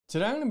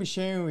Today I'm going to be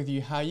sharing with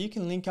you how you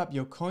can link up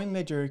your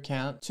Coinledger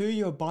account to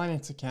your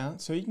Binance account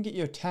so you can get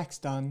your tax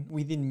done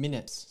within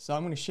minutes. So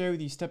I'm going to share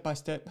with you step by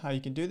step how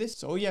you can do this.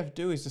 So all you have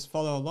to do is just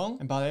follow along,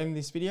 and by the end of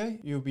this video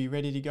you'll be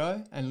ready to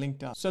go and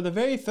linked up. So the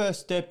very first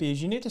step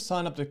is you need to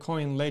sign up to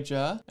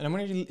Coinledger, and I'm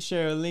going to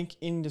share a link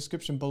in the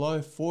description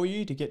below for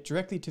you to get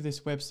directly to this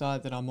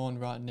website that I'm on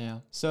right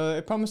now. So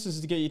it promises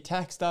to get your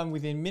tax done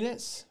within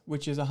minutes,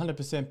 which is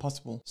 100%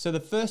 possible. So the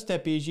first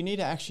step is you need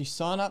to actually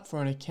sign up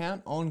for an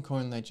account on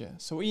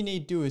Coinledger. So what you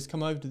need to do is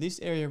come over to this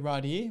area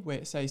right here where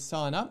it says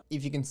sign up.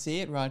 If you can see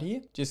it right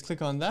here, just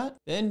click on that.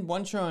 Then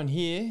once you're on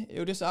here,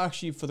 it'll just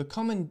ask you for the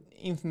common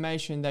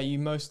information that you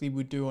mostly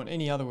would do on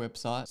any other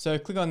website. So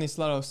click on this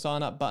little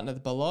sign up button at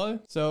the below.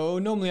 So it'll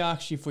normally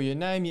ask you for your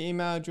name, your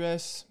email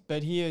address,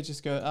 but here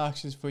just go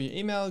ask us for your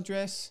email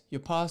address,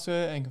 your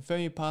password, and confirm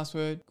your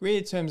password,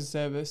 agree to terms of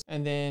service,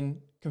 and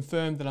then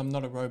confirm that I'm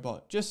not a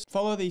robot. Just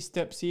follow these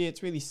steps here.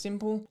 It's really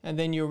simple, and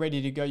then you're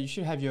ready to go. You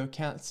should have your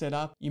account set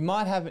up. You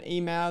might have an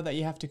email that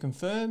you have to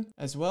confirm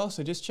as well,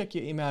 so just check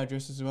your email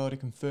address as well to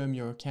confirm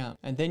your account,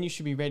 and then you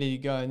should be ready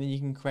to go, and then you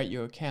can create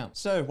your account.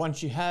 So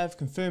once you have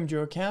confirmed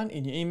your account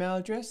in your email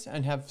address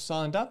and have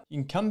signed up, you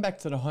can come back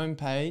to the home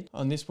page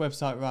on this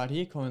website right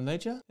here,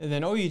 Coinledger, and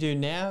then all you do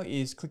now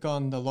is click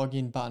on the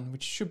login button,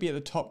 which should be at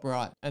the top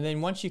right. And then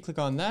once you click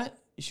on that,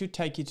 it should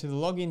take you to the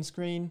login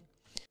screen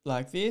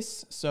like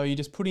this. So you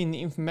just put in the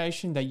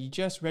information that you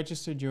just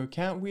registered your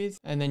account with,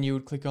 and then you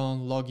would click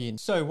on login.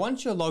 So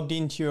once you're logged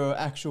into your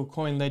actual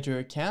Coinledger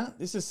account,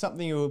 this is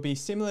something that will be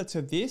similar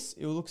to this.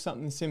 It will look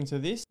something similar to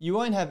this. You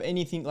won't have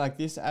anything like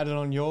this added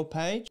on your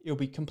page. It'll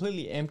be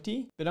completely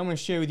empty, but I'm going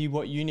to share with you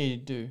what you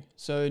need to do.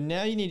 So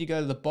now you need to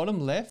go to the bottom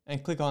left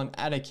and click on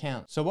add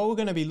account. So what we're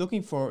going to be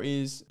looking for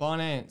is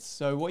Binance.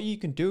 So what you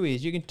can do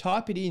is you can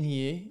type it in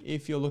here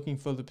if you're looking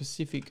for the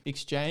specific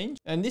exchange,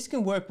 and this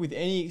can work with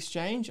any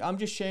exchange. I'm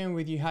just sharing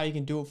with you how you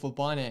can do it for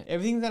Binance.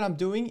 Everything that I'm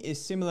doing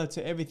is similar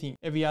to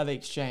every other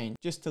exchange,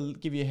 just to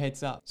give you a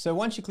heads up. So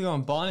once you click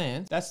on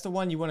Binance, that's the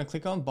one you want to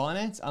click on,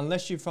 Binance,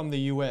 unless you're from the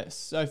US.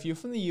 So if you're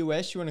from the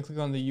US, you want to click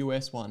on the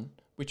US one,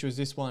 which was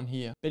this one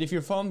here. But if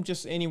you're from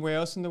just anywhere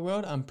else in the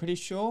world, I'm pretty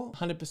sure,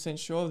 100%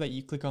 sure that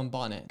you click on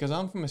Binance. Because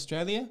I'm from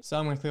Australia, so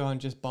I'm going to click on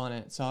just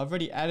Binance. So I've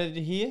already added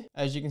it here,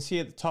 as you can see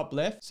at the top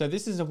left. So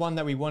this is the one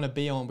that we want to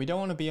be on. We don't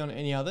want to be on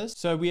any others.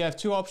 So we have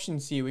two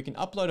options here. We can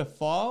upload a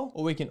file,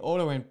 or we can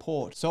auto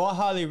import. So I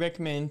highly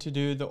recommend to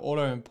do the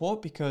auto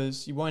import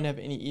because you won't have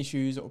any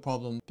issues or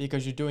problems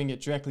because you're doing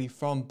it directly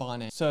from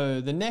Binance.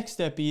 So the next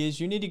step is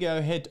you need to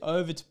go head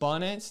over to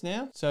Binance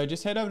now. So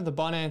just head over to the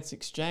Binance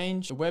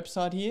exchange, the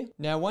website here.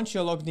 Now, once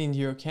you're logged into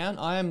your account,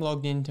 I am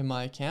logged into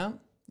my account.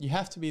 You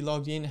have to be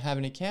logged in and have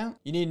an account.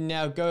 You need to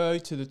now go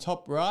to the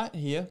top right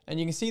here, and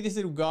you can see this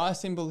little guy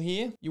symbol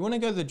here. You want to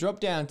go to the drop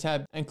down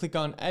tab and click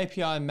on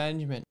API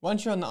management.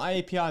 Once you're on the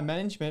API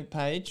management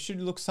page, it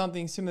should look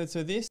something similar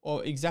to this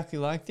or exactly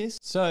like this.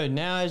 So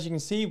now, as you can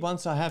see,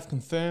 once I have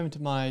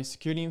confirmed my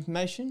security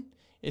information,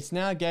 it's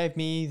now gave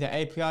me the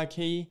API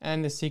key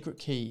and the secret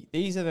key.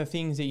 These are the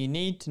things that you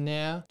need to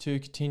now to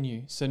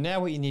continue. So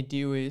now what you need to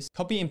do is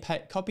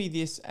copy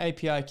this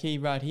API key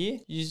right here.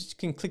 You just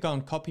can click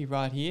on copy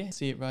right here,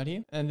 see it right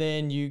here. And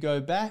then you go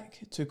back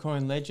to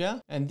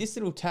Coinledger, and this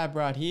little tab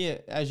right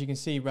here, as you can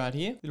see right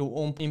here,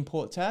 little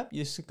import tab,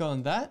 you just click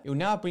on that. It'll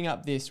now bring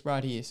up this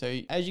right here. So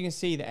as you can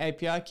see, the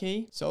API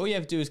key. So all you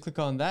have to do is click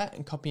on that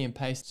and copy and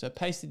paste. So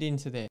paste it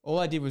into there. All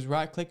I did was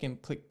right click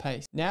and click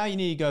paste. Now you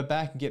need to go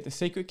back and get the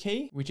secret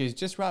key, which is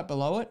just right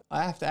below it.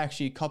 I have to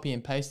actually copy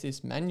and paste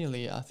this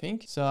manually, I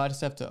think. So I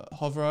just have to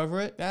hover over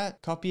it,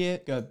 copy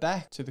it, go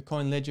back to the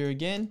Coinledger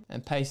again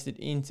and paste it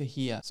into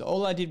here. So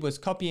all I did was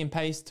copy and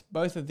paste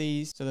both of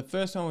these. So the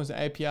first one was the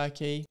API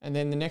key, and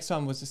then the next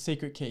one was the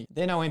secret key.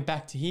 Then I went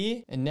back to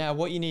here, and now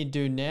what you need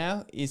to do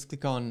now is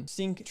click on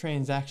sync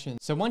transactions.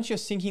 So once you're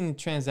syncing the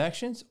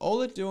transactions,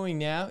 all it's doing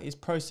now is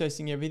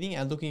processing everything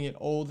and looking at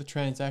all the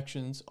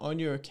transactions on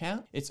your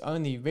account. It's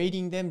only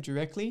reading them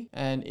directly,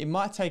 and it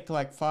might take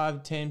like 5,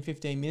 10,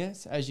 15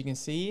 minutes. As you can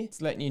see,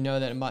 it's letting you know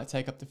that it might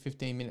take up to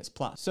 15 minutes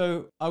plus.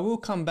 So I will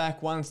come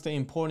back once the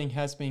importing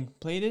has been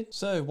completed.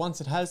 So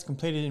once it has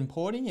completed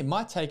importing, it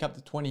might take up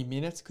to 20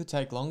 minutes, could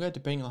take longer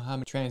depending on how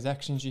many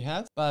transactions you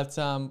have. But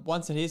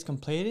once it is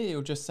completed, it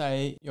will just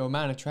say your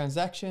amount of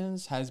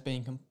transactions has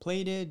been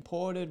completed,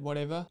 imported,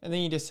 whatever. And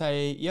then you just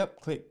say, yep,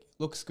 click.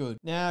 Looks good.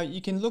 Now you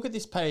can look at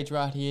this page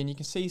right here, and you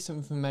can see some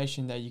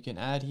information that you can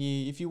add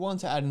here. If you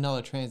want to add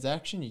another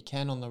transaction, you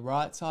can on the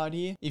right side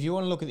here. If you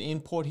want to look at the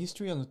import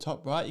history on the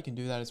top right, you can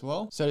do that as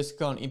well. So just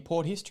go on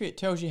import history. It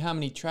tells you how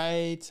many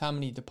trades, how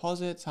many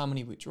deposits, how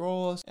many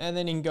withdrawals, and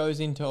then it goes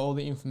into all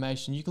the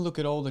information. You can look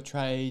at all the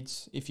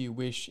trades if you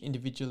wish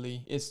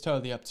individually. It's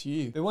totally up to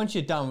you. But once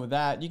you're done with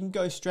that, you can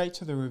go straight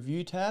to the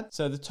review tab.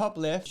 So the top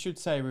left should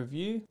say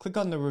review. Click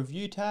on the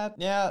review tab.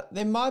 Now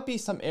there might be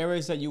some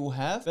errors that you will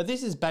have, but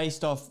this is based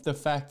based off the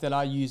fact that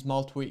I use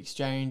multiple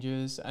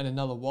exchanges and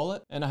another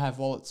wallet, and I have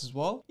wallets as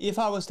well. If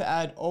I was to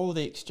add all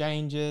the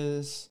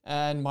exchanges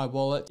and my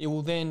wallet, it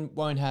will then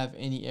won't have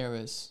any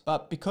errors.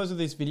 But because of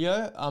this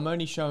video, I'm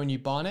only showing you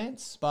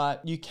Binance,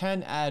 but you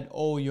can add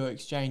all your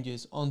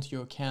exchanges onto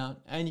your account,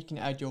 and you can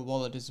add your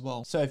wallet as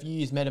well. So if you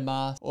use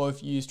MetaMask, or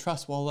if you use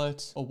Trust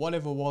Wallet, or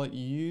whatever wallet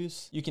you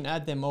use, you can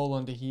add them all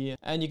onto here.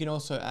 And you can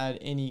also add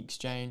any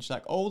exchange,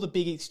 like all the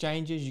big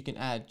exchanges you can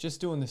add,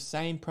 just doing the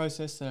same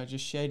process that I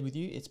just shared with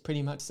you. It's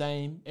pretty much the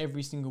same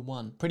every single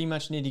one. Pretty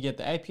much need to get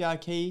the API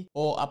key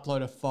or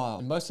upload a file.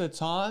 And most of the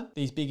time,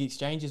 these big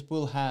exchanges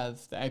will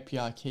have the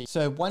API key.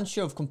 So once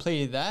you've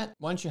completed that,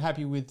 once you're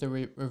happy with the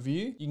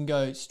review, you can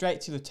go straight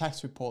to the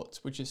tax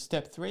reports, which is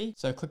step 3.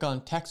 So click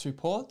on tax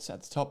reports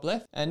at the top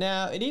left. And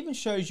now it even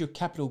shows your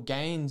capital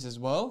gains as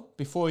well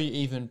before you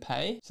even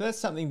pay. So that's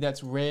something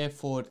that's rare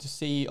to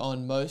see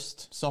on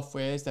most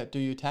softwares that do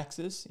your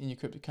taxes in your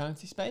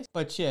cryptocurrency space.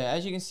 But yeah,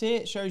 as you can see,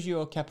 it shows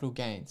your capital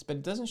gains, but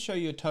it doesn't show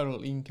your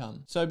total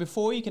income. So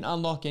before you can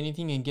unlock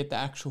anything and get the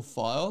actual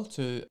file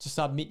to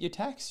submit your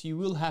tax, you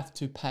will have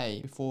to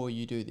pay before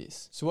you do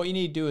this. So what you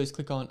need to do is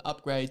click on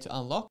upgrade to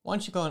unlock.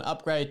 Once you go on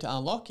upgrade to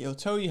unlock, it'll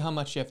tell you how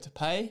much you have to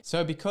pay.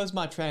 So because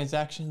my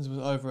transactions was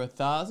over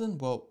 1,000,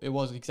 well, it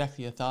was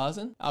exactly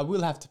 1,000, I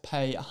will have to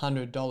pay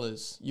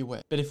 $100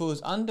 US. But if it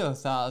was under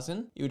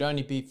 1,000, it would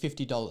only be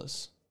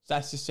 $50.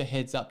 That's just a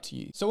heads up to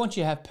you. So once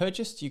you have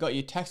purchased, you got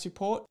your tax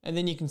report, and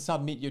then you can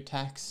submit your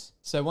tax.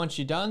 So once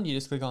you're done, you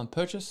just click on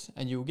purchase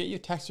and you'll get your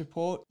tax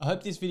report. I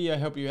hope this video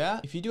helped you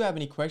out. If you do have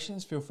any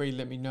questions, feel free to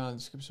let me know in the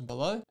description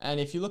below. And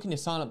if you're looking to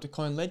sign up to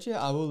Coinledger,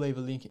 I will leave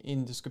a link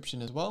in the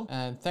description as well.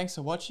 And thanks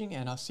for watching,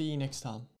 and I'll see you next time.